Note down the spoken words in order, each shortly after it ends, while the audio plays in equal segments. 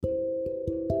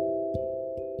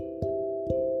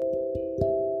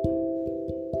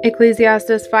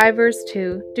Ecclesiastes 5 verse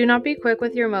 2. Do not be quick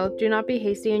with your mouth, do not be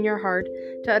hasty in your heart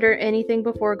to utter anything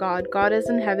before God. God is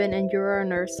in heaven and you are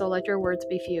on earth, so let your words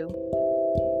be few.